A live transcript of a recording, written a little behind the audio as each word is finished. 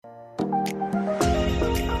Hello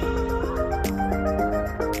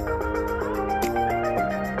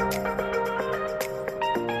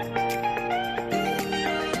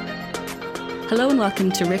and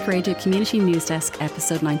welcome to Rick Radio Community Newsdesk,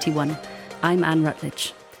 episode 91. I'm Anne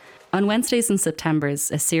Rutledge. On Wednesdays and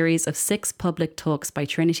Septembers, a series of 6 public talks by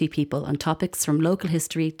Trinity people on topics from local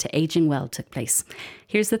history to ageing well took place.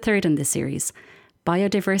 Here's the third in this series: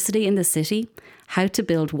 Biodiversity in the City, How to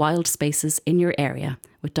Build Wild Spaces in Your Area,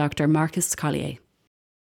 with Dr. Marcus Collier.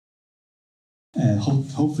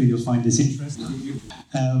 Hopefully you'll find this interesting.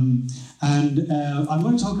 I'm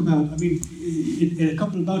going to talk about,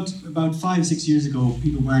 about 5-6 years ago,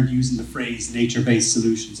 people weren't using the phrase nature-based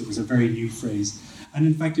solutions. It was a very new phrase. And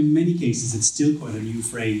in fact, in many cases, it's still quite a new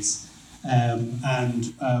phrase. I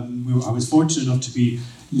was fortunate enough to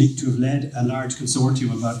have led a large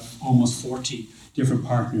consortium of about almost 40 different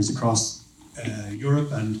partners across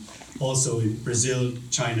Europe and also in Brazil,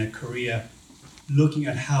 China, Korea, looking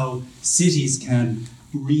at how cities can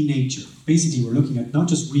renature. Basically, we're looking at not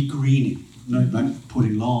just regreening, not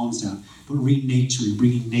putting lawns down, but renaturing,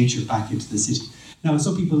 bringing nature back into the city. Now,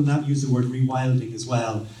 some people now use the word rewilding as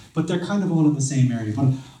well, but they're kind of all in the same area.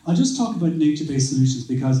 But I'll just talk about nature-based solutions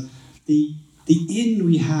because the in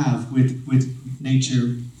we have with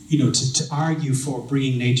nature, to argue for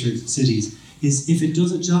bringing nature to cities is if it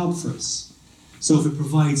does a job for us. So if it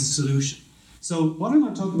provides a solution. So what I'm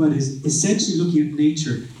going to talk about is essentially looking at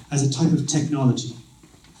nature as a type of technology.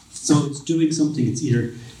 So it's doing something. It's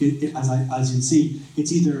either, as you can see,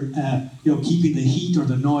 it's either keeping the heat or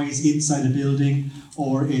the noise inside a building,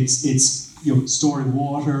 or it's storing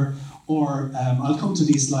water, or I'll come to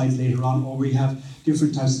these slides later on. Or we have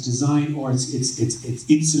different types of design, or it's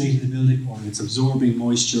insulating the building, or it's absorbing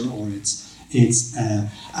moisture, or it's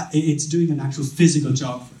doing an actual physical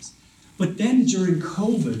job for us. But then during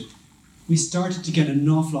COVID, we started to get an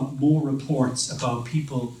awful lot more reports about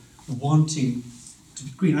people wanting to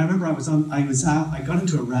be green. I remember I got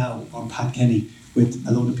into a row on Pat Kenny with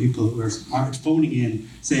a load of people who were phoning in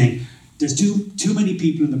saying, there's too many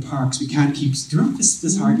people in the parks, we can't keep, do you remember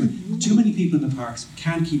this argument? Too many people in the parks, we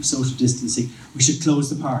can't keep social distancing, we should close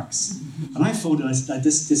the parks. And I phoned and I said,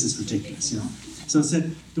 this is ridiculous, So I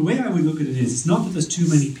said, the way I would look at it is, it's not that there's too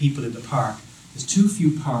many people in the park, there's too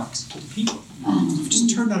few parks for the people. Just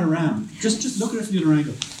turn that around. Just look at it from the other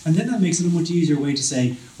angle. And then that makes it a much easier way to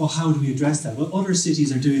say, well, how do we address that? Well, other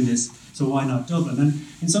cities are doing this, so why not Dublin? And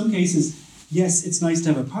in some cases, yes, it's nice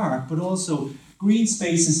to have a park, but also green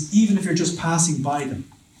spaces, even if you're just passing by them,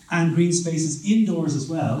 and green spaces indoors as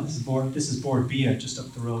well. This is Board Bia just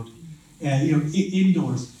up the road.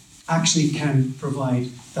 Indoors actually can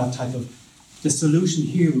provide that type of. The solution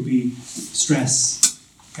here would be stress,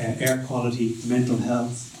 air quality, mental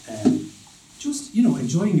health, just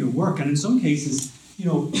enjoying your work. And in some cases,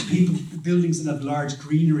 buildings that have large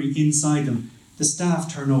greenery inside them, the staff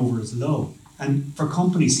turnover is low, and for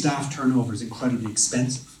companies, staff turnover is incredibly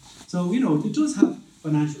expensive. So it does have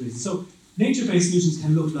financial reasons. So nature-based solutions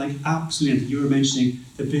can look like absolutely. You were mentioning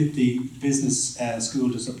the business school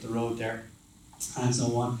just up the road there, and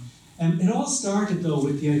so on. It all started though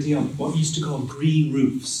with the idea of what we used to call green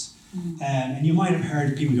roofs. And you might have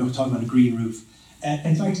heard people talking about a green roof.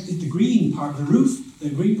 In fact, the green part of the roof, the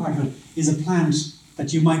green part of it, is a plant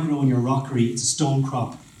that you might grow in your rockery. It's a stone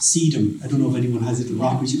crop, sedum. I don't know if anyone has it in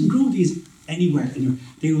rockeries. You can grow these anywhere, and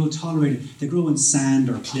they will tolerate it. They grow in sand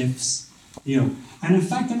or cliffs, And in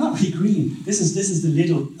fact, they're not really green. This is the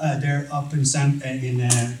little there up in sand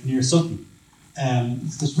near Sutton.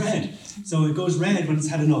 It's red. So it goes red when it's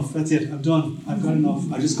had enough. That's it. I'm done. I've got enough.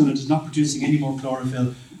 I'm just not producing any more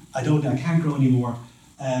chlorophyll. I can't grow anymore,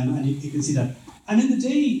 and you can see that. And in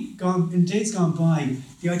days gone by,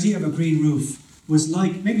 the idea of a green roof was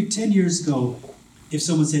like maybe 10 years ago. If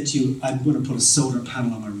someone said to you, "I'm going to put a solar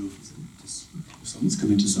panel on my roof," someone's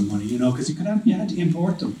come into some money, because you had to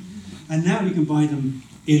import them, and now you can buy them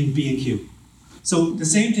in B&Q. So the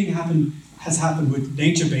same thing has happened with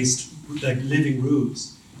nature-based living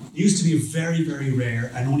roofs. It used to be very, very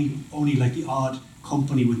rare, and only like the odd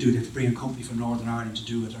company would do it. You have to bring a company from Northern Ireland to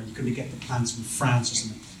do it, or you could get the plants from France or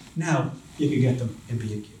something. Now you can get them in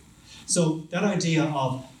B&Q. So that idea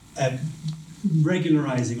of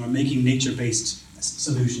regularizing or making nature-based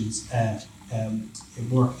solutions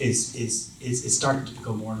work is starting to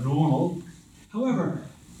become more normal. However,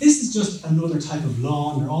 this is just another type of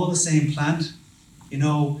lawn. They're all the same plant.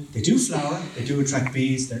 They do flower, they do attract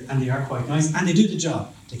bees, and they are quite nice, and they do the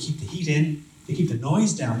job. They keep the heat in, they keep the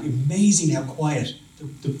noise down. Amazing how quiet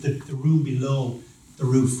the room below the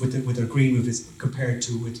roof with a green roof is compared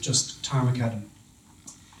to with just tarmac at them.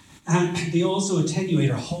 And they also attenuate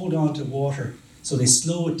or hold on to water So they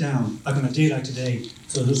slow it down, like on a day like today,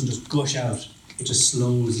 so it doesn't just gush out. It just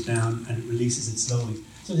slows down and it releases it slowly.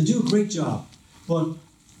 So they do a great job. But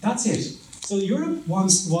that's it. So Europe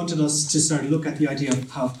wanted us to start to look at the idea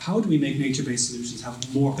of how do we make nature-based solutions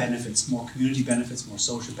have more benefits, more community benefits, more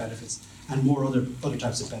social benefits, and more other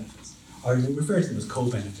types of benefits. Or they refer to them as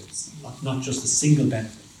co-benefits, not just a single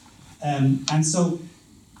benefit. And so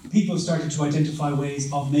people started to identify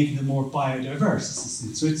ways of making them more biodiverse. This is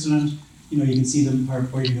in Switzerland, you can see them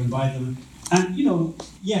where you can buy them. And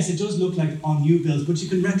yes, it does look like on new builds, but you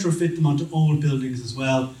can retrofit them onto old buildings as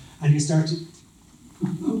well. And you start to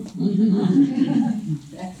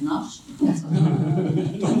That's not.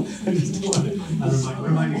 I'll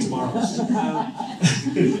remind you tomorrow.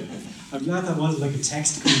 I'm glad that wasn't like a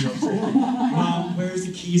text coming up saying, Mom, where's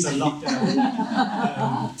the keys? I locked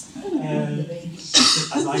out.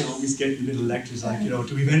 As I always get in the middle of lectures, like,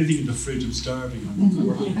 do we have anything in the fridge? I'm starving. I'm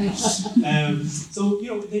working. So,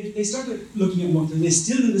 they started looking at what, they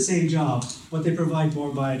still do the same job, but they provide more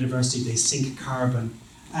biodiversity, they sink carbon.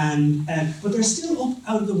 But they're still up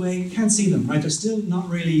out of the way, you can't see them, right? They're still not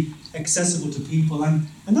really accessible to people, and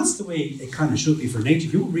that's the way it kind of should be for nature.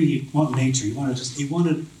 If you really want nature, you want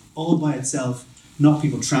it all by itself, not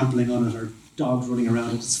people trampling on it or dogs running around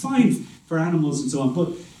it. It's fine for animals and so on,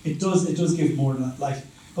 but it does give more life.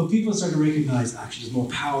 But people start to recognise actually there's more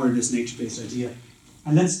power in this nature-based idea,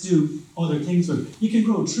 and let's do other things with it. You can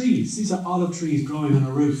grow trees. These are olive trees growing on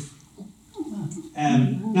a roof.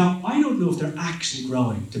 Now, I don't know if they're actually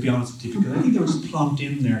growing, to be honest with you, because I think they were just plonked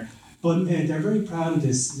in there. But they're very proud of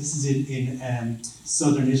this. This is in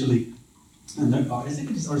southern Italy. And I think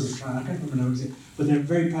it is, or is it France? I can't remember now, but they're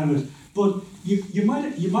very proud of it. But you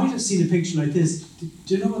might have seen a picture like this.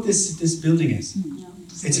 Do you know what this building is? No.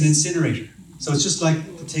 It's an incinerator. So it's just like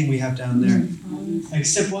the thing we have down there.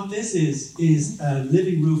 Except what this is a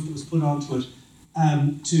living roof that was put onto it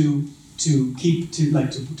to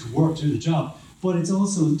work, to do the job. But it's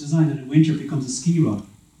also designed that in winter it becomes a ski run.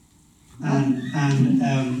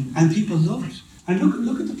 And people love it. And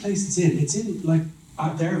look at the place it's in. It's in like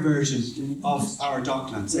their version of our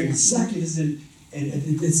docklands. Exactly this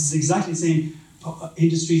is exactly the same.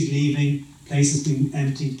 Industries leaving, places being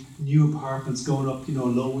emptied, new apartments going up,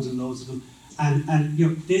 loads and loads of them. And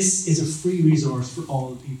this is a free resource for all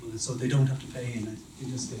the people, so they don't have to pay in it. You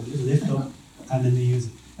just get a little lift up and then they use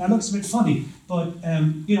it. Now, it looks a bit funny, but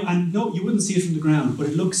and no, you wouldn't see it from the ground, but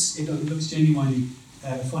it looks genuinely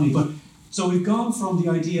funny. But so we've gone from the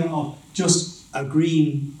idea of just a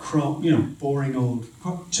green crop, boring old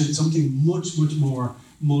crop, to something much more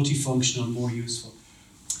multifunctional, more useful.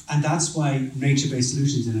 And that's why nature-based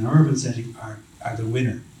solutions in an urban setting are the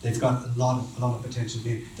winner. They've got a lot of potential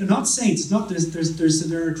here. They're not saints.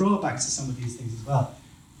 There are drawbacks to some of these things as well.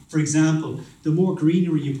 For example, the more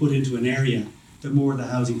greenery you put into an area, the more the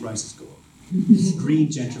housing prices go up. Green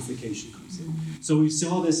gentrification comes in. So we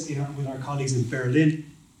saw this with our colleagues in Berlin,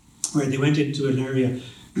 where they went into an area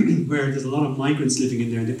where there's a lot of migrants living in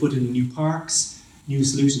there, and they put in new parks, new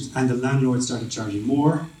solutions, and the landlords started charging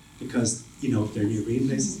more because they're near green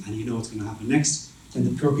places, and what's going to happen next. Then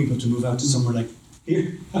the poor people have to move out to somewhere like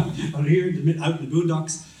here, or here, out in the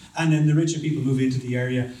boondocks, and then the richer people move into the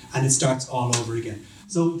area, and it starts all over again.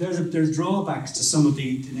 So there's drawbacks to some of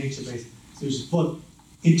the nature-based solutions, but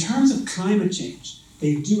in terms of climate change,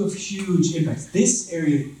 they do have huge impacts. This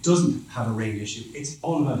area doesn't have a rain issue; it's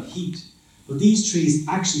all about heat. But these trees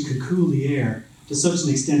actually could cool the air to such an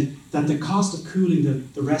extent that the cost of cooling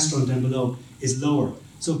the restaurant down below is lower.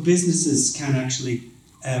 So businesses can actually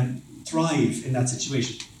thrive in that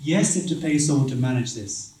situation. Yes, they have to pay someone to manage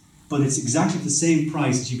this, but it's exactly the same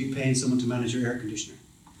price as you'd be paying someone to manage your air conditioner.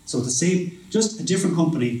 So the same, just a different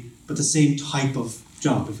company, but the same type of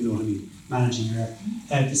job, if you know what I mean, managing your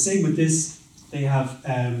air. The same with this. They have,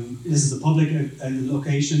 this is a public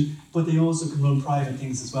location, but they also can run private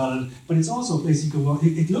things as well. But it's also a place you can walk.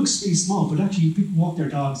 It looks really small, but actually people walk their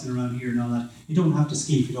dogs in around here and all that. You don't have to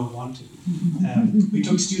ski if you don't want to. We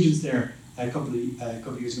took students there a couple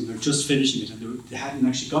of years ago. They're just finishing it, and they hadn't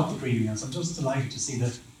actually got the greening yet. So I'm just delighted to see the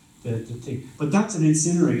thing. But that's an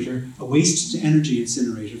incinerator, a waste-to-energy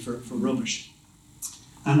incinerator for rubbish.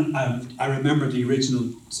 And I remember the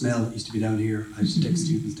original smell that used to be down here. I used to take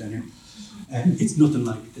students down here. It's nothing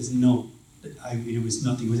like it. There's no. It was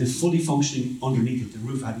nothing. It was fully functioning underneath it. The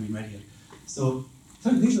roof hadn't been ready yet. So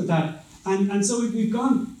things like that. And so we've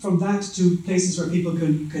gone from that to places where people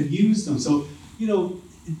can use them. So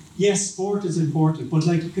yes, sport is important, but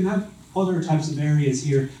you can have other types of areas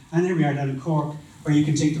here, and here we are down in Cork, where you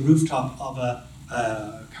can take the rooftop of a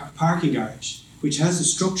parking garage, which has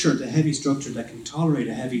a heavy structure that can tolerate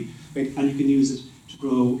a heavy weight, and you can use it to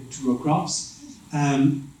grow crops.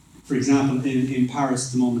 For example, in Paris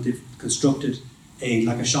at the moment, they've constructed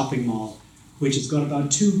a shopping mall, which has got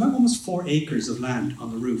about almost 4 acres of land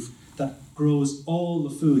on the roof that grows all the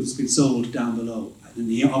food that's been sold down below. And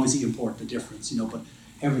they obviously import the difference, but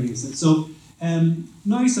everything is so.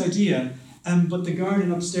 Nice idea. But the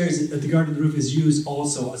garden upstairs, the garden on the roof is used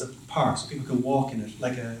also as a park, so people can walk in it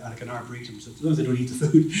like an arboretum. So as long as they don't eat the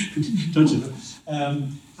food, touch it.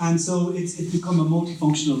 And so it's become a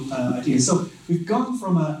multifunctional idea. So we've gone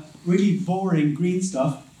from a really boring green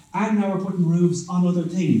stuff, and now we're putting roofs on other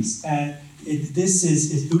things. This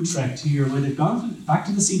is Utrecht here, where they've gone back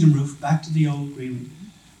to the sedum roof, back to the old green.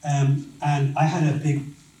 And I had a big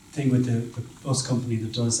thing with the bus company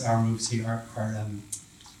that does our roofs here,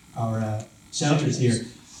 our shelters here,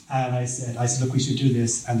 and I said, look, we should do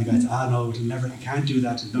this, and the guy said, no, it'll never, you can't do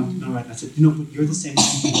that, no, right. I said, but you're the same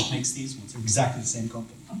company that makes these ones, they're exactly the same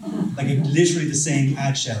company, like literally the same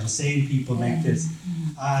ad shell, the same people make this.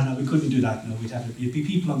 No, we couldn't do that. No, it'd be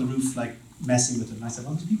people on the roof like messing with it. And I said,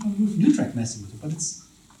 well, there's people on the roof in Utrecht messing with it, but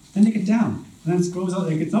then they get down. And then it grows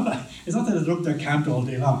out. It's not that they're up there camped all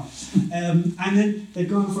day long. And then they've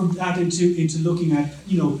gone from that into looking at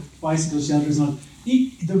bicycle shelters and all.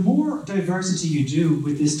 The more diversity you do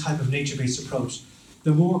with this type of nature-based approach,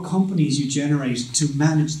 the more companies you generate to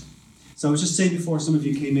manage them. So I was just saying before some of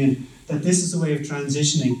you came in that this is a way of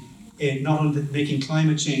transitioning, not only making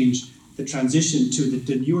climate change, the transition to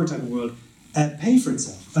the newer type of world, pay for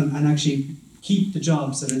itself and actually keep the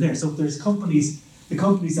jobs that are there. So there's the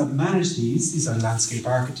companies that manage these are landscape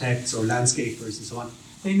architects or landscapers and so on.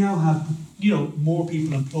 They now have more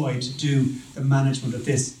people employed to do the management of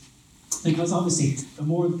this. Because obviously, the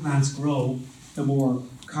more the plants grow, the more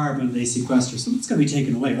carbon they sequester. So it's going to be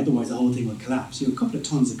taken away, otherwise the whole thing will collapse. A couple of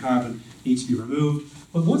tons of carbon need to be removed.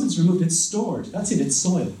 But once it's removed, it's stored. That's it, it's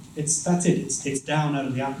soil. It's down out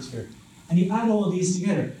of the atmosphere. And you add all these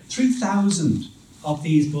together, 3,000 of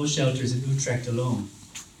these bus shelters in Utrecht alone.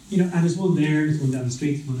 And there's one there, there's one down the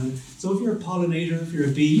street, one there. So if you're a pollinator, if you're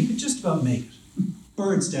a bee, you could just about make it.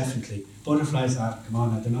 Birds definitely. Butterflies, come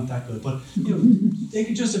on now, they're not that good. But they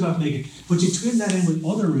can just about make it. But you twin that in with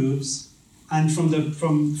other roofs, and from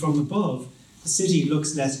above, the city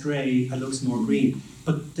looks less grey and looks more green.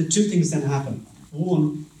 But the two things then happen.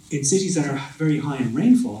 One, in cities that are very high in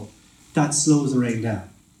rainfall, that slows the rain down.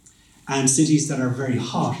 And cities that are very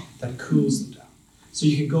hot, that cools them down. So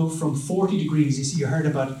you can go from 40 degrees, you heard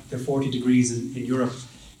about the 40 degrees in Europe.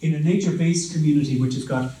 In a nature-based community which has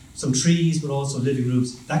got some trees but also living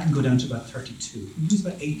roofs, that can go down to about 32. It's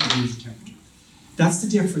about 8 degrees of temperature. That's the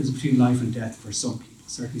difference between life and death for some people,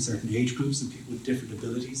 certainly certain age groups and people with different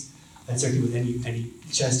abilities, and certainly with any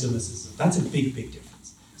chest illnesses. That's a big, big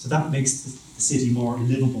difference. So that makes the city more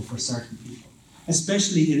livable for certain people,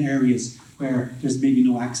 especially in areas where there's maybe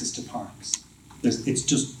no access to parks. There's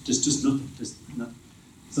just nothing. There's nothing.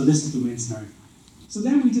 So this is the win scenario. So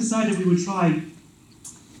then we decided we would try,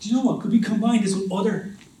 do you know what, could we combine this with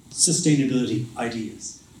other sustainability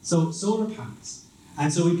ideas? So solar panels.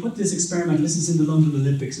 And so we put this experiment, this is in the London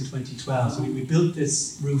Olympics in 2012, so we built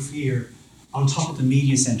this roof here on top of the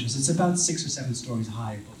media centres. It's about 6 or 7 stories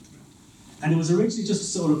high above the ground. And it was originally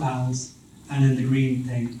just solar panels and then the green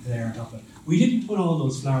thing there on top of it. We didn't put all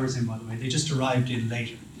those flowers in, by the way, they just arrived in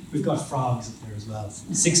later. We've got frogs up there as well,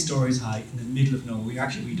 6 stories high in the middle of nowhere.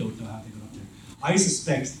 We don't know how they got up there. I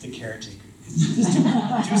suspect the caretaker.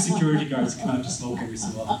 Two security guards come out to smoke every so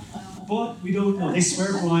often. But we don't know. They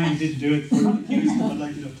swear Brian didn't do it. We're not accusing them,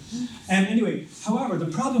 but anyway, however, the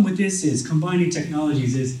problem with this is combining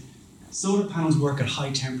technologies is solar panels work at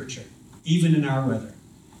high temperature, even in our weather.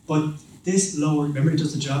 But this remember it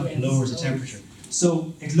does the job, it lowers the temperature.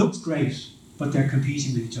 So it looks great, but they're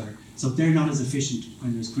competing with each other. So they're not as efficient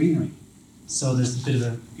when there's greenery. So there's a bit of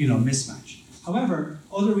a mismatch. However,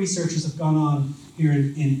 other researchers have gone on here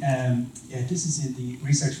this is in the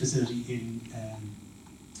research facility in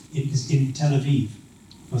Tel Aviv.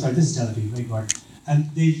 Oh, sorry, this is Tel Aviv, beg your pardon. And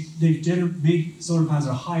they've made solar panels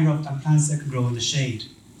are higher up than plants that can grow in the shade.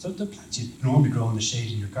 So the plants you normally grow in the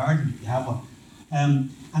shade in your garden if you have one.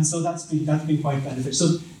 And so that's been quite beneficial.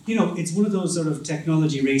 So it's one of those sort of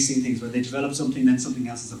technology racing things where they develop something, then something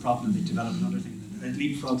else is a problem, and they develop another thing, and it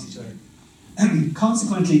leapfrogs each other.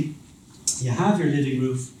 Consequently, you have your living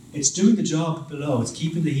roof. It's doing the job below. It's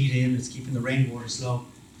keeping the heat in. It's keeping the rainwater slow,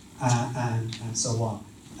 and so on.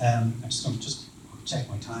 I'm just going to check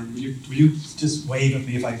my time. Will you just wave at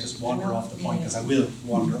me if I just wander off the point? Because I will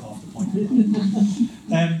wander off the point.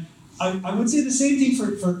 I would say the same thing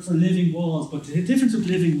for living walls, but the difference with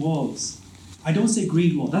living walls, I don't say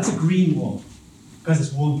green wall. That's a green wall because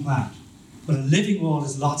it's one plant. But a living wall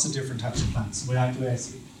is lots of different types of plants, the way I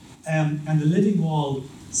see it. And the living wall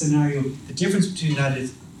scenario, the difference between that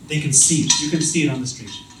is they can see it. You can see it on the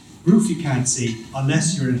street. Roof you can't see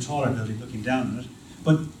unless you're in a taller building looking down on it,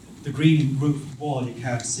 but the green roof wall you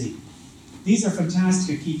can't see. These are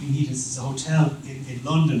fantastic at keeping heat. This is a hotel in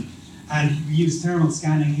London, and we use thermal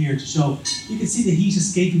scanning here to show. You can see the heat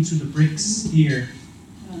escaping through the bricks here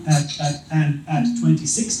at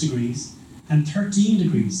 26 degrees and 13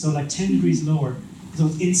 degrees, so like 10 degrees lower, so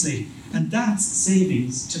it's insulating. And that's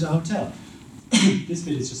savings to the hotel. This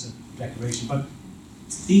bit is just a decoration, but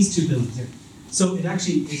these two buildings here. So it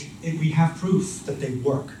actually, we have proof that they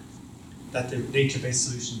work, that the nature-based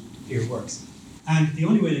solution here works. And the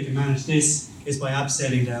only way they can manage this is by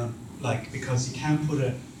upselling down, because you can't put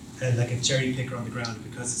a cherry picker on the ground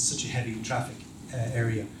because it's such a heavy traffic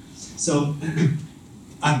area. So,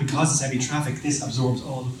 and because it's heavy traffic, this absorbs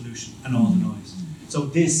all the pollution and all the noise. So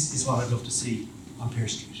this is what I'd love to see on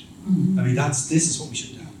Pearse Street. I mean, this is what we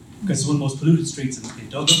should do, because it's one of the most polluted streets in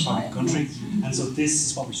Dublin, part of the country, and so this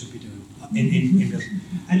is what we should be doing in buildings.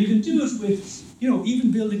 And you can do it with,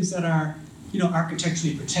 even buildings that are,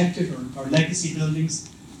 architecturally protected or legacy buildings.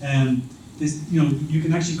 You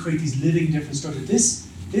can actually create these living different structures.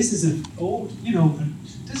 This is an old,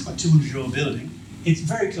 this is about 200-year-old building. It's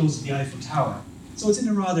very close to the Eiffel Tower. So it's in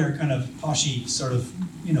a rather kind of poshy sort of,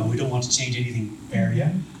 we don't want to change anything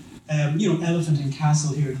area. Elephant and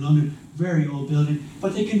Castle here in London, very old building.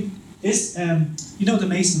 But they can, the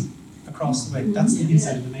Mason across the way, that's the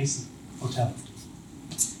inside of the Mason Hotel.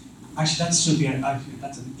 Actually, that should be, I'm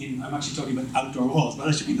actually talking about outdoor walls, but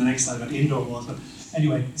that should be the next slide about indoor walls. But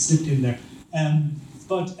anyway, it slipped in there.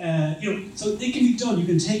 So they can be done. You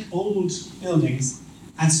can take old buildings,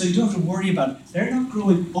 and so you don't have to worry about it. They're not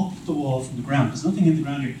growing up the wall from the ground. There's nothing in the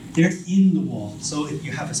ground here. They're in the wall. So if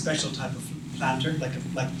you have a special type of planter, like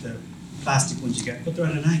the plastic ones you get, but they're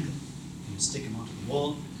at an angle. You stick them onto the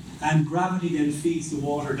wall, and gravity then feeds the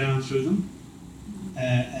water down through them,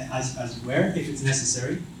 as it were, if it's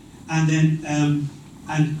necessary. And then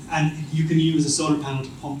and you can use a solar panel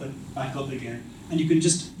to pump it back up again. And you can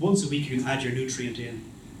just, once a week, you can add your nutrient in,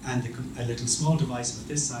 and a little small device of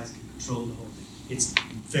this size can control the whole thing. It's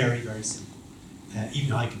very, very simple.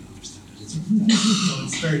 Even I can understand it. So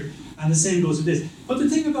it's very, and the same goes with this. But the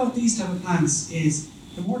thing about these type of plants is,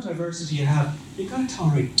 the more diversity you have, you've got to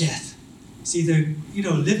tolerate death. See,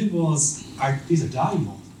 living walls these are dying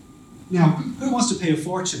walls. Now, who wants to pay a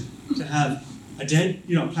fortune to have a dead,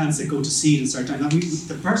 plants that go to seed and start dying?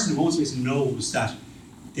 The person who owns this knows that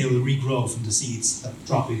they will regrow from the seeds that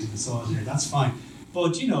drop into the soil there. That's fine.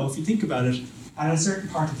 But if you think about it, at a certain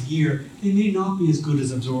part of the year, they may not be as good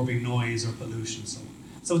as absorbing noise or pollution.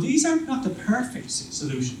 So these are not the perfect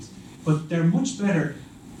solutions, but they're much better,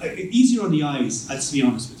 easier on the eyes. To be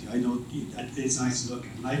honest with you, I know it's nice to look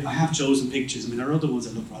at. And I have chosen pictures. There are other ones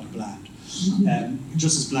that look rather bland,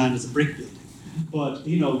 just as bland as a brick building. But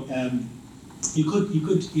you could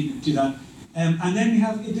do that. And then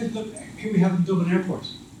here we have Dublin Airport.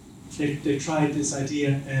 They've tried this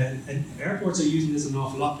idea, and airports are using this an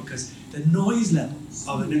awful lot because the noise level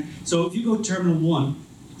of it. So if you go to Terminal 1,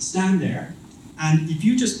 stand there, and if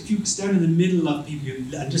you stand in the middle of people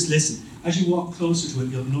and just listen, as you walk closer to it,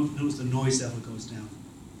 you'll notice the noise level goes down.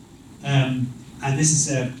 And this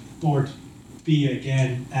is board B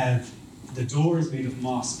again. The door is made of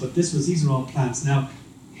moss, but these are all plants. Now,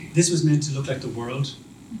 this was meant to look like the world.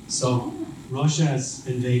 So Russia has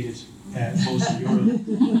invaded most of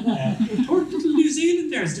Europe. Poor little New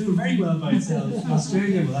Zealand there is doing very well by itself.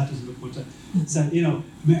 Australia, well, that doesn't look much. So,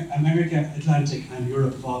 America, Atlantic, and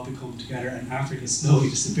Europe have all become together, and Africa is slowly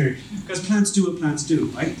disappearing. Because plants do what plants do,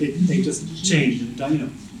 right? They just change and die,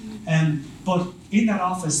 But in that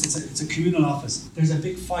office, it's a communal office. There's a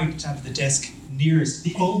big fight to have the desk nearest,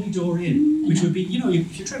 the only door in, which would be,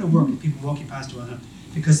 if you're trying to work with people walking past you,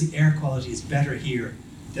 because the air quality is better here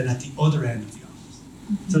than at the other end of the office.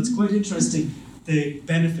 So it's quite interesting, the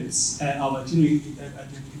benefits of it,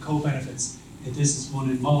 the co-benefits. This is one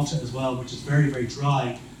in Malta as well, which is very, very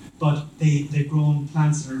dry, but they've grown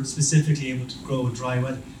plants that are specifically able to grow in dry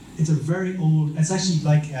weather. It's a very old, it's actually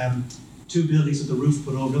like two buildings with the roof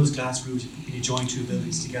put over, those glass roofs, you join two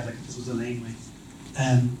buildings together, this was a laneway.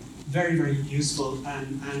 Very, very useful,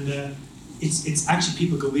 and it's actually,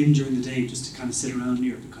 people go in during the day just to kind of sit around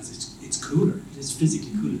near it because it's cooler, it's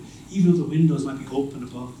physically cooler, even though the windows might be open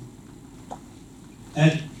above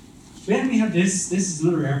them. Then we have this is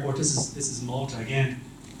another airport, this is Malta again,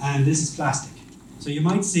 and this is plastic. So you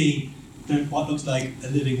might see what looks like a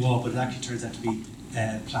living wall, but it actually turns out to be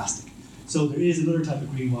plastic. So there is another type of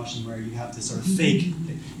greenwashing where you have this sort of fake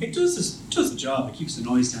thing. It does the job, it keeps the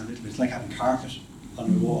noise down a little bit, it's like having carpet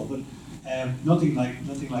on your wall, but Nothing like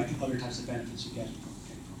other types of benefits you get.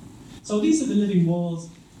 So these are the living walls.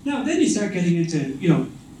 Now then you start getting into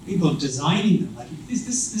people designing them. Like this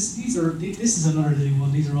is another living wall.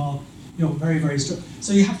 These are all very, very strong.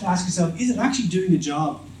 So you have to ask yourself: is it actually doing a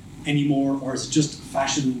job anymore, or is it just a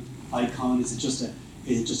fashion icon? Is it just a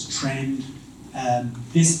trend?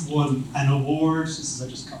 This won an award. I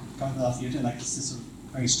just got it off the internet. Like this is a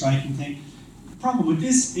very striking thing. The problem with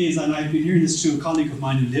this is, and I've been hearing this through a colleague of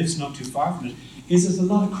mine who lives not too far from it, is there's a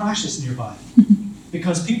lot of crashes nearby.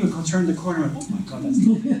 Because people can turn the corner and, oh my God, that's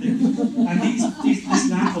lovely. And this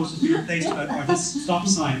lamppost has been replaced, or this stop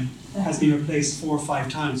sign has been replaced 4 or 5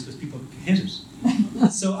 times because people hit it.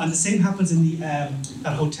 So, and the same happens in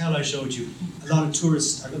that hotel I showed you. A lot of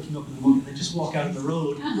tourists are looking up in the mug and they just walk out of the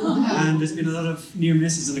road. And there's been a lot of near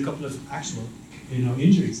misses and a couple of actual,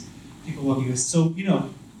 injuries. People walking. So,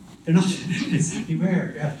 they're not.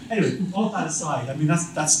 Beware. Yeah. Anyway, all that aside, I mean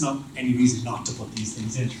that's not any reason not to put these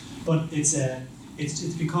things in. But it's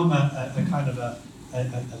become a kind of a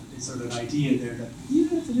sort of an idea there that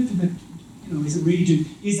it's a little bit,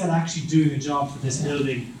 is that actually doing a job for this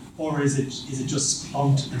building, or is it just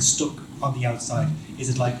plunked and stuck on the outside? Is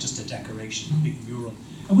it like just a decoration, a big mural?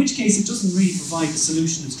 In which case it doesn't really provide the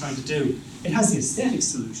solution it's trying to do. It has the aesthetic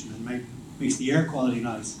solution and makes the air quality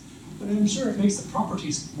nice, but I'm sure it makes the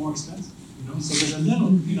properties more expensive. So there's a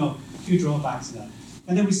little few drawbacks to that.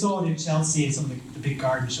 And then we saw it in Chelsea and some of the big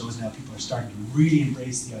garden shows now. People are starting to really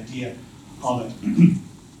embrace the idea of it.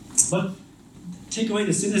 But take away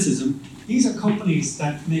the cynicism, these are companies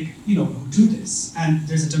that make, who do this. And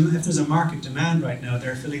if there's a market demand right now,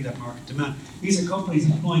 they're filling that market demand. These are companies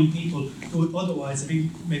employing people who would otherwise be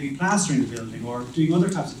maybe plastering the building or doing other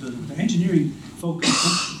types of building. They're engineering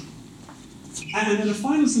focused. And then the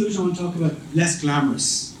final solution I want to talk about, less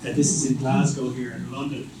glamorous. This is in Glasgow here in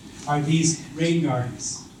London. Are these rain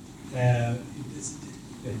gardens. So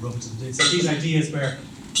these ideas where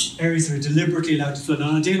areas are deliberately allowed to flood. And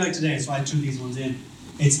on a day like today, that's why I threw these ones in.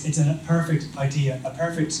 It's a perfect idea, a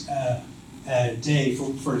perfect day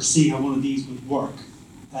for to see how one of these would work.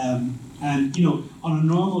 And on a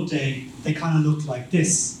normal day, they kind of look like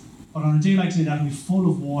this. But on a day like today, that will be full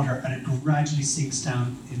of water and it gradually sinks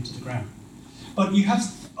down into the ground. But you have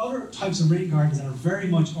other types of rain gardens that are very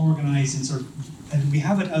much organised in and we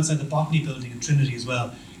have it outside the Botany building in Trinity as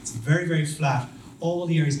well. It's very, very flat. All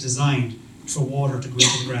the areas designed for water to go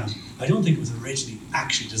into the ground. I don't think it was originally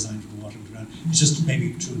actually designed for water to go into the ground. It's just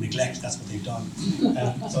maybe through neglect, that's what they've done.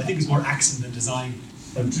 So I think it's more accident than design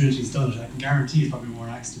that Trinity's done it. I can guarantee it's probably more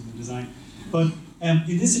accident than design. But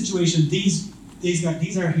in this situation, these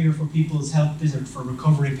are here for people's health. These are for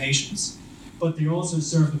recovering patients. But they also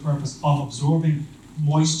serve the purpose of absorbing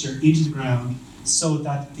moisture into the ground so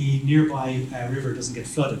that the nearby river doesn't get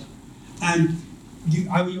flooded. And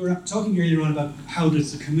you were talking earlier on about how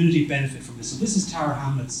does the community benefit from this. So this is Tower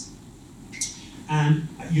Hamlets. And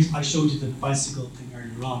I showed you the bicycle thing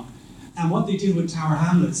earlier on. And what they do with Tower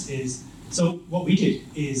Hamlets is, so what we did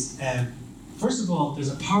is, first of all,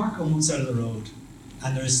 there's a park on one side of the road,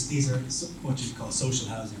 and these are what you call social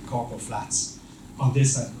housing, corporate flats, on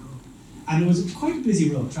this side of the road. And it was quite a busy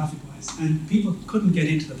road, traffic-wise, and people couldn't get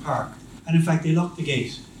into the park. And in fact, they locked the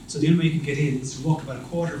gate. So the only way you could get in is to walk about a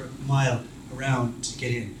quarter of a mile around to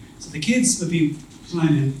get in. So the kids would be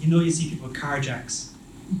climbing, you see people with car jacks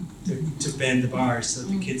to bend the bars so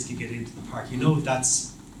the kids can get into the park.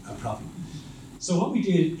 That's a problem. So what we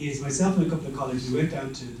did is, myself and a couple of colleagues, we went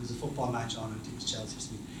down there was a football match on, I think it was Chelsea or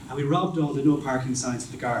something, and we robbed all the no parking signs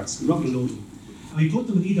for the guards. We robbed a load of them. And we put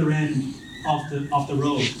them at either end of the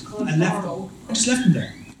road and left them. I just left them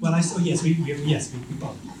there. Well, we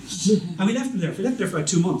bought them. And we left them there. We left them there for about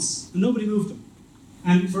 2 months, and nobody moved them.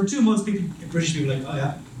 And for 2 months, British people were like, oh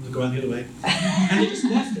yeah, we'll go around the other way. And they just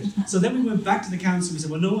left it. So then we went back to the council and we said,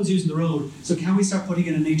 well, no one's using the road, so can we start putting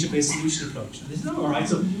in a nature-based solution approach? And they said, oh, all right.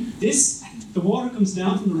 So the water comes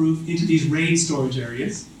down from the roof into these rain storage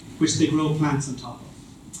areas, which they grow plants on top of.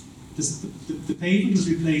 The pavement was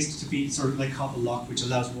replaced to be sort of like cobble lock, which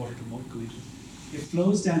allows water to go into it. It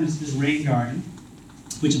flows down into this rain garden,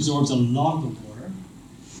 which absorbs a lot of the water.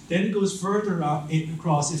 Then it goes further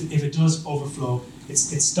across. If it does overflow,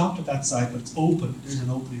 it's stopped at that side, but it's open. There's an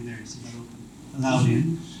opening there, so that open, allowed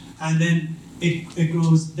in. And then it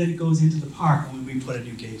goes into the park when we put a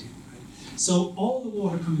new gate in. Right? So all the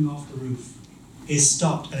water coming off the roof is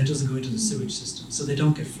stopped, and it doesn't go into the sewage system, so they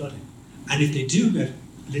don't get flooding. And if they do get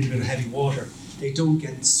a little bit of heavy water, they don't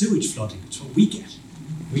get sewage flooding. That's what we get.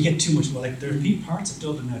 We get too much. Well, like there are parts of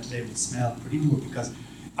Dublin now today that smell pretty poor because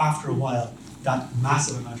after a while, that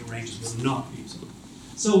massive amount of rain just will not be absorbed.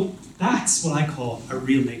 So that's what I call a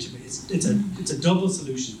real nature. It's a double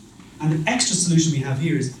solution. And the extra solution we have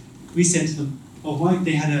here is, we said to them, oh, why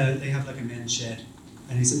they have like a men's shed.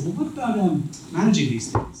 And he said, well, what about managing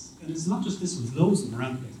these things? And it's not just this one, there's loads of them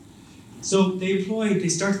around the place. So they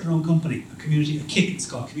started their own company, a KIC it's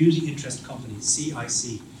called, Community Interest Company,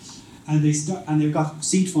 CIC. And they've got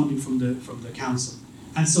seed funding from the council.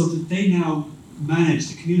 And so that they now manage,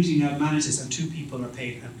 the community now manages, and 2 people are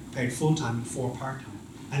paid full-time and 4 part-time.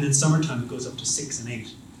 And in summertime it goes up to 6 and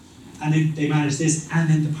 8. And they manage this and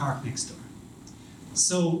then the park next door.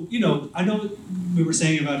 So, I know we were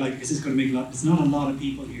saying about is this going to make a lot, there's not a lot of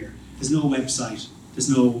people here. There's no website, there's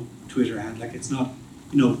no Twitter ad, it's not,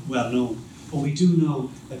 well known. But we do know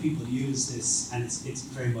that people use this, and it's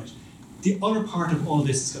very much. The other part of all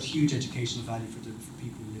this has got huge educational value for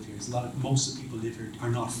people who live here. Most of the people who live here are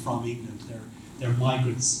not from England, they're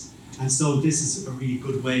migrants. And so this is a really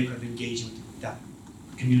good way of engaging with that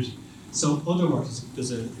community. So other work,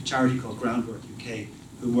 there's a charity called Groundwork UK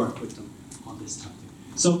who work with them on this topic.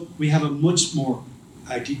 So we have a much more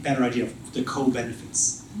better idea of the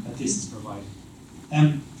co-benefits that this is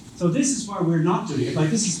providing. So this is why we're not doing it.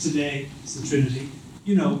 This is today, it's in Trinity.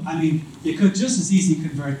 You could just as easily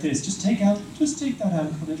convert this. Just take that out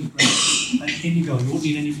and put it in ground, and in you go. You won't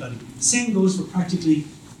need any flooding. The same goes for practically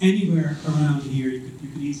anywhere around here. You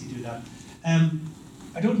could easily do that.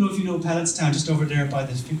 I don't know if you know Pelletstown, just over there by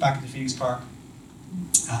the back of the Phoenix Park.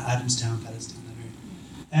 Adamstown, Pelletstown, that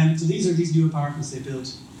area. So these are these new apartments they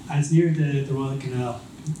built, and it's near the Royal Canal.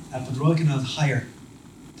 But the Royal Canal is higher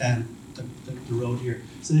than the road here.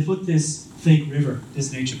 So they put this fake river,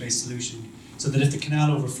 this nature-based solution, so that if the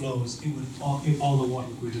canal overflows, all the water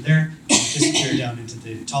would go into there, and disappear down into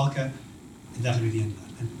the Tolka, and that'll be the end of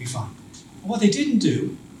that, and it'll be fine. But what they didn't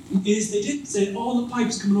do is they didn't say all the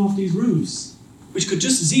pipes coming off these roofs, which could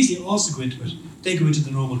just as easily also go into it, they go into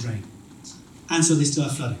the normal drain. And so they still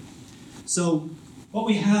have flooding. So what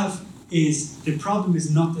we have is, the problem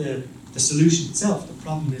is not the solution itself, the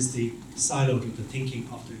problem is the siloed of the thinking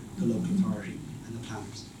of the local authority and the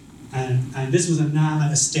planners. And this was a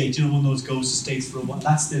Nama estate, one of those ghost estates for a while.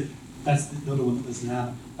 That's another one that was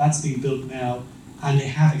Nama. That's being built now, and they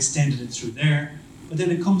have extended it through there. But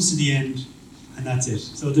then it comes to the end, and that's it.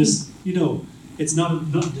 So there's, it's not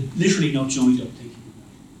literally not joined up thinking.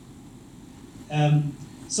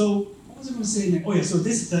 So what was I going to say next? Oh yeah, so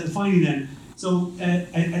this is finally then. So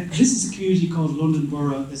this is a community called London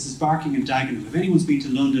Borough. This is Barking and Dagenham. If anyone's been to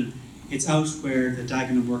London, it's out where the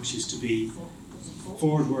Dagenham Works used to be.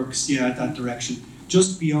 Ford Works, that direction,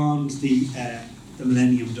 just beyond the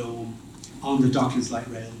Millennium Dome, on the Docklands Light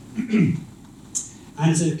Rail. And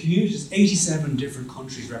it's a community, there's 87 different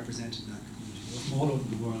countries represented in that community, from all over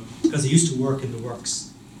the world, because they used to work in the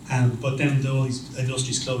works. But then all these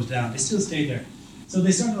industries closed down, they still stayed there. So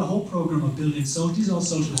they started a whole program of building, these are all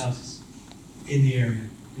social houses in the area.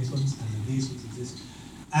 These ones, and then these ones exist.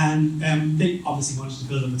 And they obviously wanted to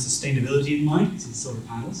build them with sustainability in mind, these solar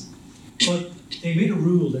panels. But they made a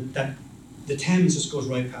rule that the Thames just goes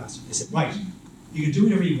right past it. They said, right, you can do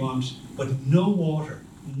whatever you want, but no water,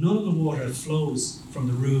 none of the water that flows from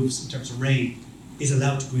the roofs in terms of rain is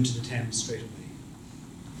allowed to go into the Thames straight away.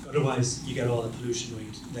 Otherwise, you get all the pollution going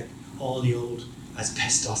into, like all the old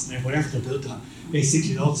asbestos and whatever they're built on,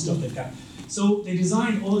 basically all the stuff they've got. So they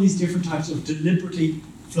designed all these different types of deliberately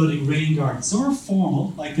flooding rain gardens. Some are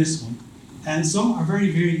formal, like this one, and some are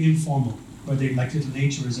very, very informal, where they're like little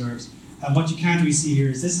nature reserves. And what you can't really see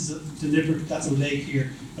here is this is a deliberate, that's a lake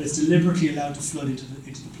here, but it's deliberately allowed to flood into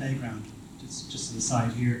the playground, just to the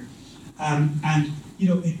side here. And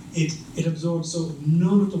it absorbs, so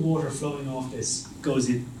none of the water flowing off this goes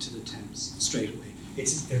into the Thames straight away.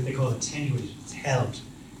 They call it attenuated, it's held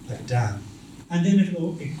like a dam. And then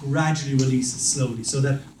it gradually releases slowly, so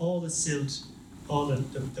that all the silt, all the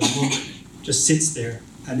muck just sits there,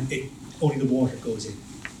 and only the water goes in.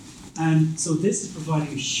 And so this is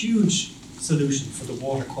providing a huge solution for the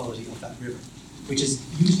water quality of that river, which is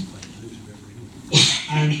usually quite a polluted river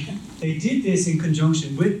anyway. And they did this in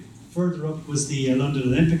conjunction with, further up was the London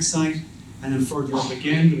Olympic site, and then further up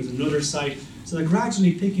again there was another site. So they're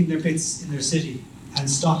gradually picking their bits in their city and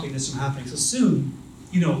stopping this from happening. So soon,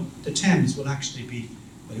 the Thames will actually be,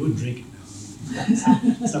 well, you wouldn't drink it now,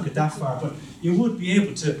 it's not get that far, but you would be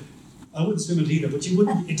able to, I wouldn't swim it either, but you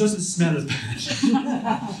wouldn't. It doesn't smell as bad.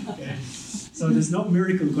 Okay. So there's no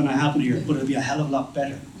miracle going to happen here, but it'll be a hell of a lot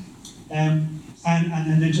better. And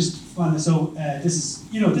then just fun. So this is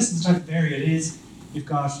the type of area it is. You've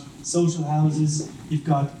got social houses. You've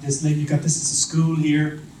got this. This is a school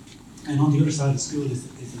here, and on the other side of the school is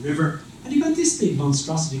the river, and you've got this big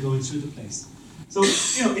monstrosity going through the place. So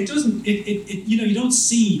it doesn't. You don't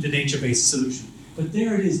see the nature-based solution, but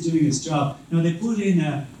there it is doing its job. Now they put in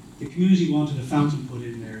The community wanted a fountain put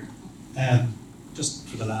in there, just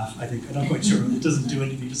for the laugh, I think. I'm not quite sure. It doesn't do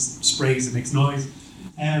anything, it just sprays and makes noise.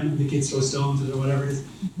 The kids throw stones at it or whatever it is.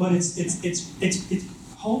 But it's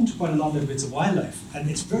home to quite a lot of bits of wildlife, and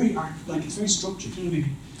it's very it's very structured, you know what I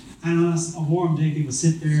mean? And on a warm day, people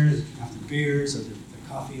sit there, have their beers or their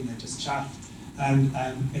coffee, and they just chat. And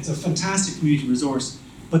it's a fantastic community resource.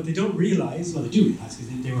 But they don't realise, well, they do realise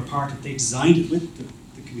because they were part of, they designed it with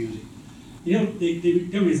the community. You know, they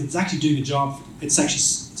don't realise it's actually doing a job for them.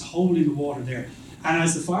 It's holding the water there. And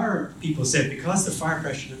as the fire people said, because the fire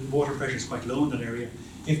pressure, the water pressure is quite low in that area,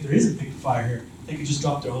 if there is a big fire here, they can just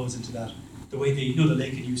drop their hose into that. The way the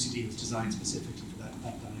lake at UCD was designed specifically for that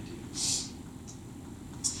idea.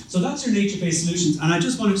 So that's your nature-based solutions. And I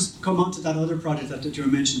just wanted to come on to that other project that you were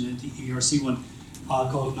mentioning, the ERC one,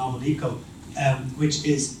 called Novel Eco, which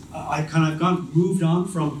is, I moved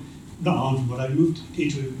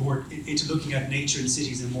into looking at nature in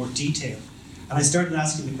cities in more detail. And I started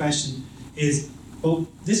asking the question is, well,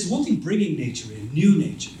 this is one thing bringing nature in, new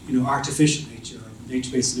nature, artificial nature or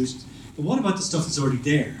nature-based solutions. But what about the stuff that's already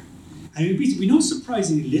there? And we know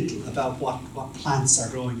surprisingly little about what plants are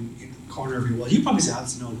growing in the corner of your wall. You probably say,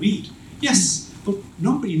 it's an old weed. Yes, but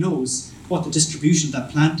nobody knows what the distribution of that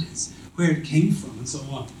plant is, where it came from, and so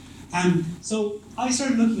on. And so I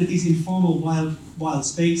started looking at these informal wild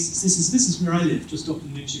spaces. This is where I live, just up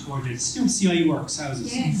in the Minship coordinates. CIE Works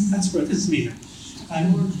houses. Yes. That's where this is me.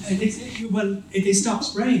 And they stopped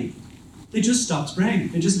spraying. They just stopped spraying.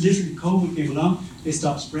 They just literally, COVID came along, they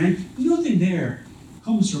stopped spraying. Nothing there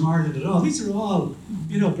comes from Ireland at all. These are all,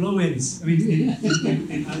 blow-ins. I mean,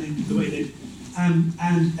 in the way they. And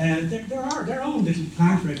there are their own little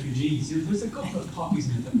plant refugees. There's a couple of poppies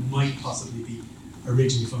in it that might possibly be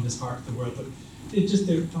originally from this part of the world, but they're just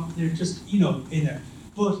in there.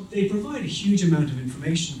 But they provide a huge amount of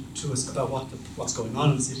information to us about what's going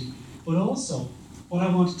on in the city. But also, what I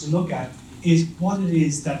wanted to look at is what it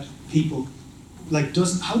is that people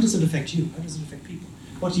how does it affect you? How does it affect people?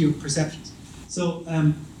 What are your perceptions? So,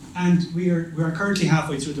 and we are currently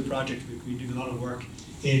halfway through the project. We're doing a lot of work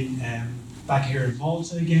in back here in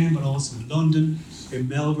Malta again, but also in London, in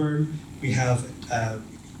Melbourne. We have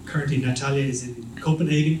currently Natalia is in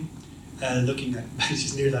Copenhagen, looking at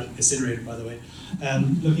she's near that incinerator, by the way,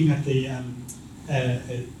 looking at the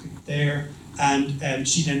there, and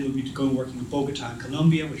she then will be going working in Bogota in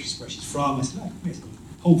Colombia, which is where she's from. I said, let's go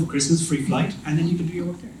home for Christmas, free flight, and then you can do your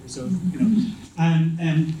work there. So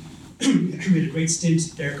and we had a great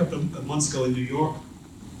stint there a couple of months ago in New York,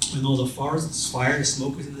 when all the forests fire, the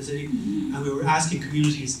smoke was in the city, and we were asking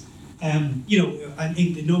communities. I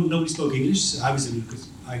think nobody spoke English. So I was in it because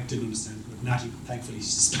I didn't understand. But Natty, thankfully,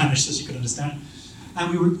 she's Spanish, so she could understand.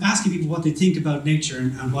 And we were asking people what they think about nature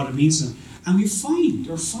and what it means to them. And we're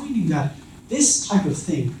finding that this type of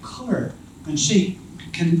thing, colour and shape,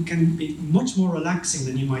 can be much more relaxing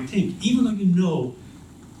than you might think. Even though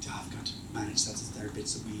I've got to manage that. There are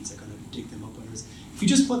bits of weeds, I've got to dig them up. If you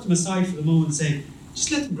just put them aside for the moment and say,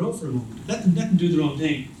 just let them grow for a moment. Let them do their own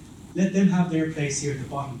thing. Let them have their place here at the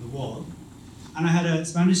bottom of the wall. And I had a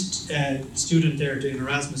Spanish student there doing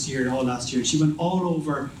Erasmus year all last year, and she went all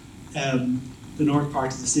over the north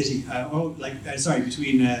part of the city,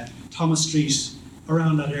 between Thomas Street,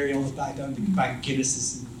 around that area, all the back down the back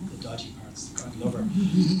Guinness's and the dodgy parts. God love her.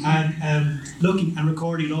 And looking and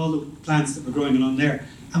recording all the plants that were growing along there,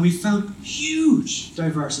 and we found huge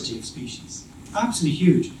diversity of species, absolutely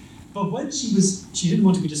huge. But when she didn't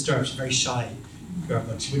want to be disturbed. She's very shy. But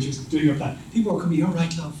when she was doing her plan, people were coming, "All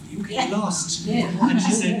right, love, you get lost." Yeah. And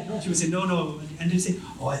she would say, "No," and they'd say,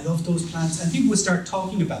 "Oh, I love those plants," and people would start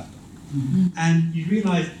talking about them. Mm-hmm. And you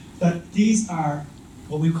realise that these are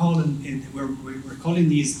what we call we're calling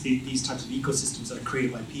these types of ecosystems that are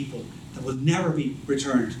created by people that will never be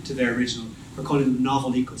returned to their original. We're calling them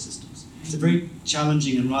novel ecosystems. It's a very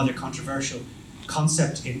challenging and rather controversial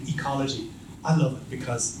concept in ecology. I love it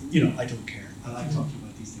because I don't care. I like talking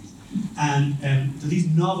about these things. And so these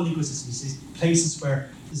novel ecosystems, these places where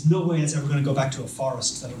there's no way it's ever going to go back to a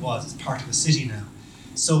forest that it was. It's part of a city now.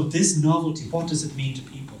 So this novelty, what does it mean to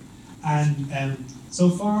people? And so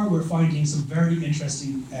far we're finding some very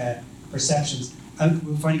interesting perceptions. And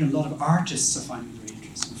we're finding a lot of artists are finding it very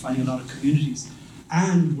interesting. We're finding a lot of communities.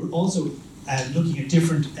 And we're also looking at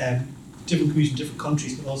different communities in different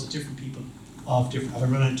countries, but also different people of different, have I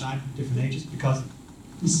run out of time, different ages? Because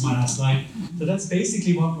this is my last slide. So that's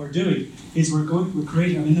basically what we're doing, is we're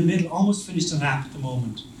creating, I'm in the middle, almost finished an app at the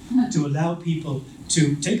moment, to allow people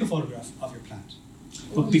to take a photograph of your plant.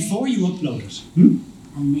 But before you upload it,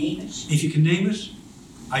 and name it. If you can name it,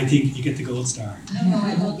 I think you get the gold star. No,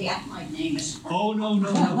 I thought the app might name it. Oh,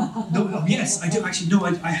 no, yes, I do actually, no,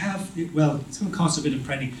 I have, well, it's going to cost a bit of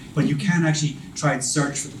printing, but you can actually try and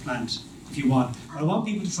search for the plant if you want. I want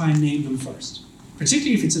people to try and name them first,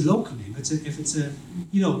 particularly if it's a local name. If it's a,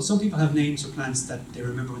 some people have names for plants that they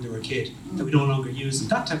remember when they were a kid, that we no longer use, and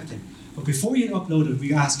that type of thing. But before you upload it,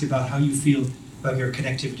 we ask about how you feel about your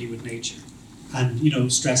connectivity with nature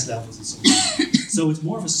and, stress levels and so on. So it's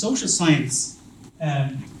more of a social science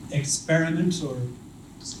experiment or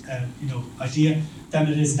idea than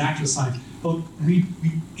it is natural science. But we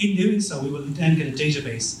in doing so, we will then get a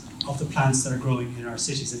database of the plants that are growing in our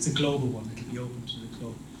cities. It's a global one. It'll be open to the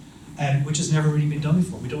globe, which has never really been done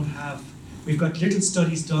before. We've got little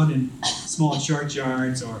studies done in small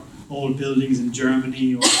churchyards or old buildings in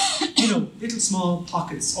Germany, or little small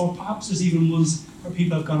pockets, or perhaps there's even ones where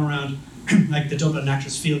people have gone around, like the Dublin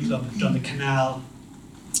Naturalist Field Club have done the canal,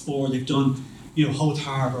 or they've done Holt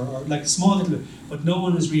Harbour, or like small little, but no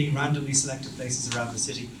one has really randomly selected places around the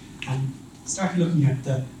city and start looking at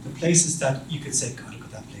the places that you could say, God, look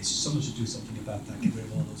at that place, someone should do something about that, get rid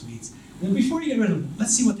of all those weeds. And then before you get rid of them,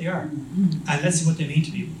 let's see what they are, and let's see what they mean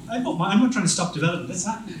to people. I'm not trying to stop development, let's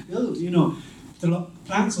build, the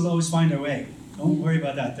plants will always find their way. Don't worry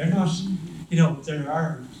about that. They're not, we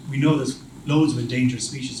know there's loads of endangered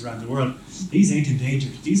species around the world. These ain't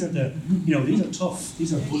endangered. These are these are tough.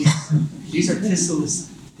 These are bullies. These are thistles.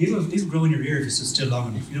 These will grow in your ear if it's just still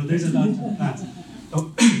long enough. There's a lot of plants.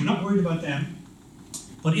 So we're not worried about them.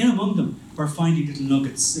 But in among them, we're finding little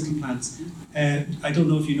nuggets, little plants. I don't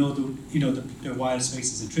know if you know the wild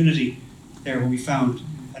spaces in Trinity, there where we found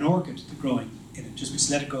an orchid growing in it. We just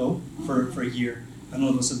let it go for a year, and all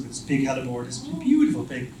of a sudden it's a big hellebore, this beautiful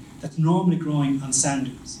thing that's normally growing on sand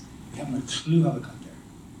dunes. We haven't a clue how it got there.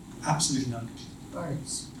 Absolutely none.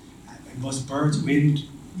 Birds. It was birds, wind,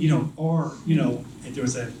 or if there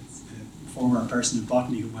was a former person in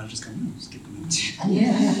botany who might have just gone, skip them out.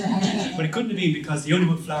 Yeah. But it couldn't have been, because they only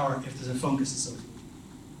would flower if there's a fungus associated.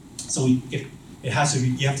 So if it has to,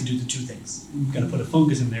 you have to do the two things. You've got to put a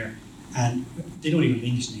fungus in there, and they don't even have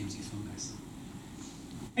English names, these fungi.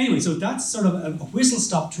 Anyway, so that's sort of a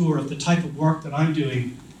whistle-stop tour of the type of work that I'm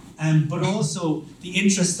doing, but also the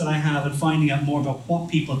interest that I have in finding out more about what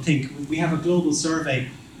people think. We have a global survey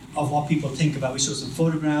of what people think about. We show some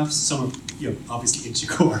photographs. Some are, obviously in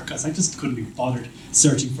Chicor, because I just couldn't be bothered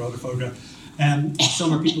searching for other photographs.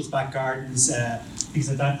 Some are people's back gardens, things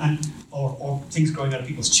like that, and or things growing out of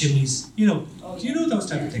people's chimneys. Do you know those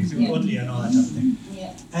type of things? They're ugly and all that type of thing.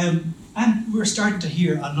 Yeah. And we're starting to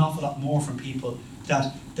hear an awful lot more from people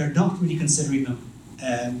that they're not really considering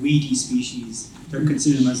them weedy species. They're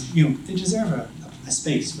considering them as, they deserve a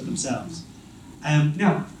space for themselves.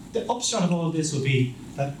 Now, the upshot of all this will be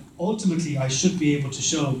that ultimately I should be able to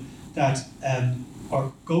show that,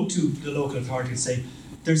 or go to the local authority and say,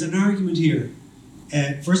 there's an argument here.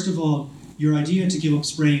 First of all, your idea to give up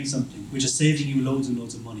spraying something, which is saving you loads and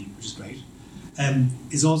loads of money, which is great,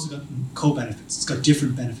 is also got co-benefits. It's got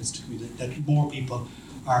different benefits to it, that more people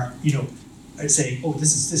are, say, oh,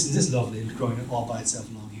 this is lovely, it's growing all by itself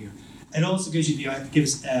along here. It also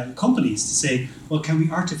gives companies to say, well, can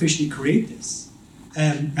we artificially create this?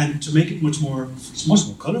 And to make it much more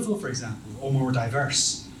colourful, for example, or more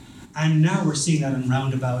diverse. And now we're seeing that in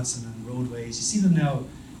roundabouts and in roadways. You see them now,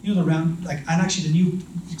 the and actually the new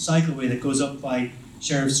cycleway that goes up by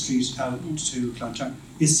Sheriff Street out to Clontarf,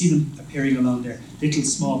 you see them appearing along there, little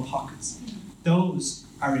small pockets. Those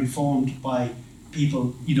are informed by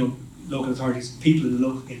people, local authorities, people in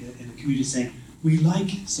the community saying, we like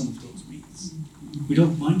some of those weeds. We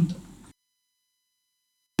don't mind them.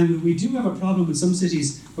 And we do have a problem in some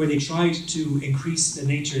cities where they tried to increase the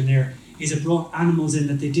nature in there, is it brought animals in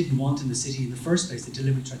that they didn't want in the city in the first place. They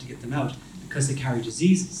deliberately tried to get them out because they carry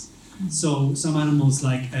diseases. So some animals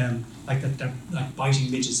like biting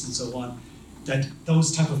midges and so on, that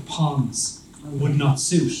those type of ponds would not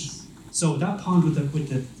suit. So that pond with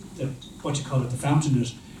the what you call it, the fountain in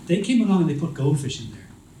it, they came along and they put goldfish in there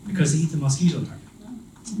because they eat the mosquito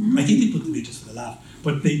larvae. I think they put them in just for the laugh,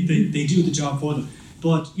 but they do the job for them.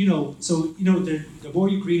 But the more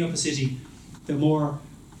you green up a city, the more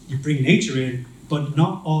you bring nature in, but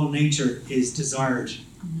not all nature is desired.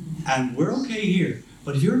 And we're okay here.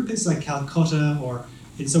 But if you're in places like Calcutta or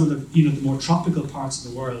in some of the the more tropical parts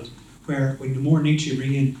of the world, where when the more nature you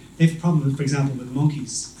bring in, they have a problem, for example, with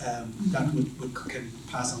monkeys that can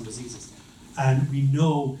pass on diseases. And we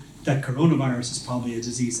know that coronavirus is probably a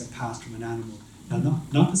disease that passed from an animal. Now,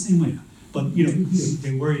 not the same way, but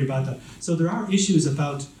they're worried about that. So there are issues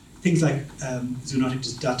about things like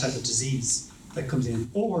zoonotic, that type of disease that comes in,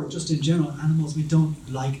 or just in general, animals we don't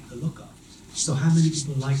like the look of. So how many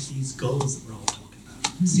people like these gulls that we're all talking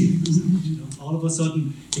about? Stealing themselves, you know, all of a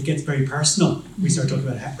sudden it gets very personal. We start talking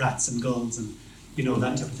about rats and gulls and, you know,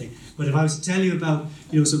 that type of thing. But if I was to tell you about,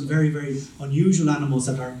 you know, some very, very unusual animals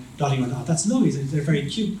that are dotting around, oh, that's lovely, they're very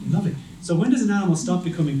cute and lovely. So when does an animal stop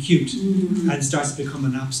becoming cute and starts to become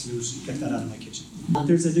an absolute, get that out of my kitchen?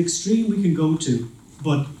 There's an extreme we can go to,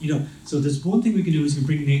 but, you know, so there's one thing we can do is we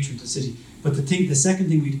bring nature into the city. But the second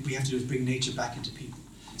thing we have to do is bring nature back into people.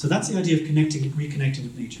 So that's the idea of reconnecting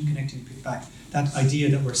with nature, connecting people back. That idea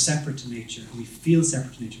that we're separate to nature and we feel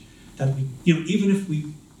separate to nature. That we, you know, even if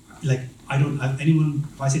we, like, I don't have anyone,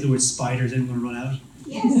 if I say the word spider, is anyone run out?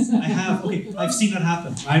 Yes. I have, okay, I've seen that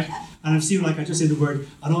happen, right? And I've seen, like, I just say the word,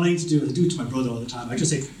 and all I need to do is I do it to my brother all the time. I just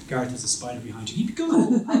say, Gareth, there's a spider behind you. He'd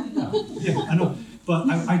go. Yeah, I know. But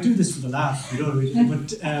I do this for the laugh, you know what I mean?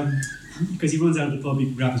 But, because he runs out of the pub, he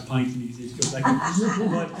can grab his pint and he goes like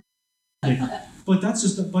that. But that's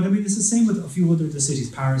just, but I mean, it's the same with a few other of the cities.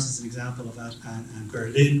 Paris is an example of that, and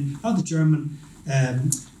Berlin, the German,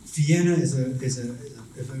 Vienna is a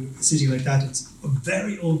city like that. It's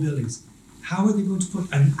very old buildings. How are they going to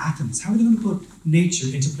put, and Athens, how are they going to put nature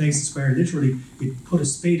into places where literally you put a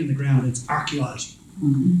spade in the ground, it's archaeology.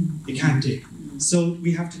 You can't dig. So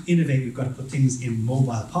we have to innovate. We've got to put things in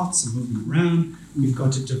mobile pots and move them around. We've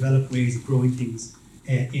got to develop ways of growing things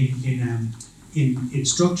in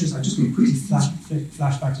structures. I just want to quickly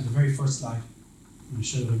flash back to the very first slide. I'm going to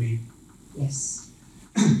show you what I mean. Yes.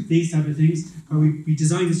 These type of things, where we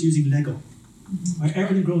design this using Lego. Where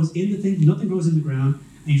everything grows in the thing, nothing grows in the ground,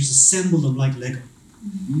 and you just assemble them like Lego.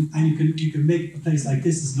 And you can make a place like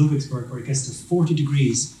this is Ludwigsburg, where it gets to 40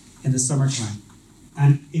 degrees in the summertime.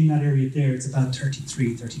 And in that area there, it's about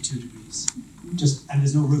 33, 32 degrees. And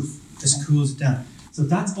there's no roof. Just cools it down. So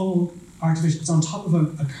that's all artificial. It's on top of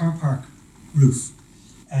a car park roof.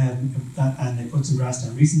 And they put some grass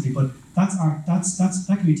down recently, but that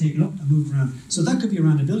can be taken up and moved around. So that could be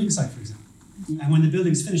around a building site, for example. And when the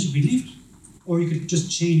building's finished, we leave it. Or you could just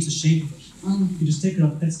change the shape of it. You just take it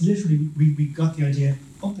up. It's literally, we got the idea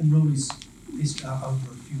up in Rowley's, we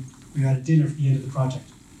had a dinner for the end of the project.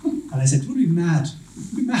 And I said, wouldn't it be mad?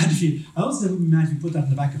 I also said, wouldn't it be mad if you put that in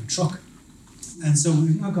the back of a truck? And so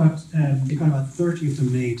we've now got, we've got about 30 of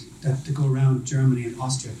them made to go around Germany and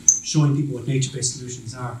Austria, showing people what nature-based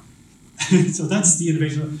solutions are. So that's the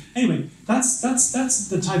innovation. Anyway, that's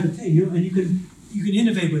the type of thing, you know, and you can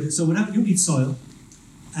innovate with it. So whatever, you don't need soil.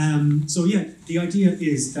 So yeah, the idea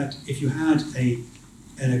is that if you had a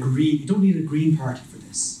green, you don't need a green party for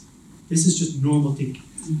this. This is just normal thinking.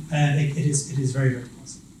 It is very, very possible.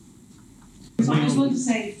 So I just want to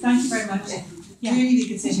say thank you very much. Yeah. Clearly we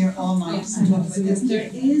could sit here all night and talk about this. There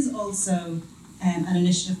is also an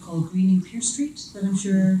initiative called Greening Pier Street that I'm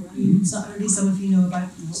sure at least some of you know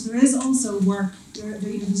about. So there is also work,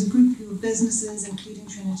 there's a group of businesses, including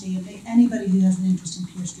Trinity, and anybody who has an interest in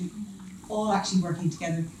Pier Street, all actually working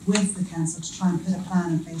together with the council to try and put a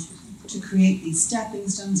plan in place to create these stepping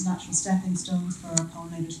stones, natural stepping stones for our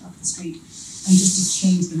pollinators up the street, and just to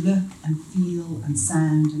change the look and feel and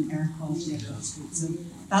sound and air quality of the street. So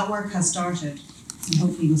that work has started, and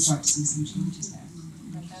hopefully we'll start to see some changes there.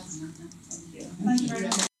 Thank you very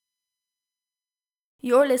much.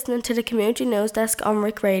 You're listening to the Community Newsdesk on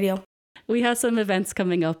Rick Radio. We have some events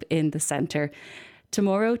coming up in the centre.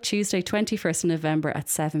 Tomorrow, Tuesday 21st November at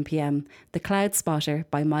 7 p.m, The Cloud Spotter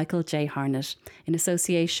by Michael J. Harnett, in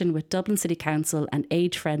association with Dublin City Council and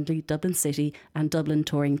age-friendly Dublin City and Dublin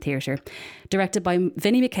Touring Theatre. Directed by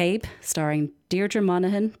Vinnie McCabe, starring Deirdre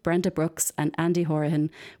Monaghan, Brenda Brooks and Andy Horahan,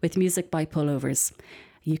 with music by Pullovers.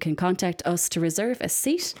 You can contact us to reserve a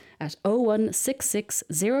seat at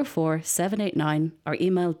 01660 4 or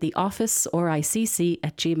email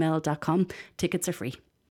theofficeoricc@gmail.com. Tickets are free.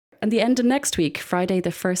 And the end of next week, Friday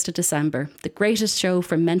the 1st of December, The Greatest Show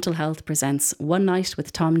for Mental Health presents One Night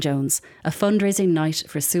with Tom Jones, a fundraising night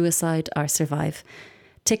for suicide or survive.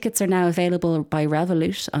 Tickets are now available by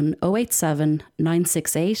Revolut on 087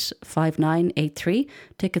 968 5983.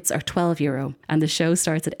 Tickets are €12 and the show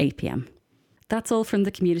starts at 8 p.m. That's all from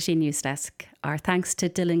the Community Newsdesk. Our thanks to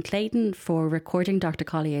Dylan Clayton for recording Dr.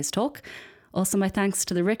 Collier's talk. Also my thanks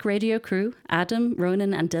to the Rick Radio crew, Adam,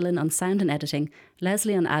 Ronan and Dylan on sound and editing,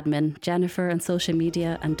 Leslie on admin, Jennifer on social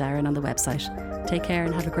media and Darren on the website. Take care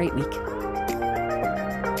and have a great week.